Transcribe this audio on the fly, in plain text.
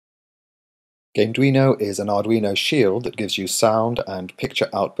Gameduino is an Arduino shield that gives you sound and picture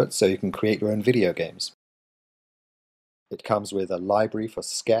output so you can create your own video games. It comes with a library for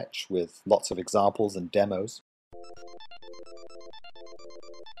Sketch with lots of examples and demos.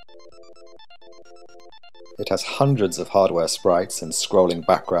 It has hundreds of hardware sprites and scrolling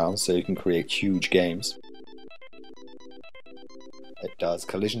backgrounds so you can create huge games. It does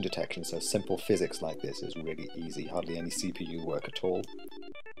collision detection, so simple physics like this is really easy, hardly any CPU work at all.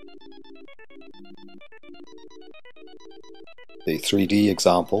 The 3D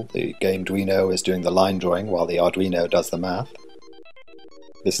example, the Gameduino is doing the line drawing while the Arduino does the math.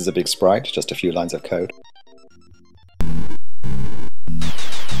 This is a big sprite, just a few lines of code.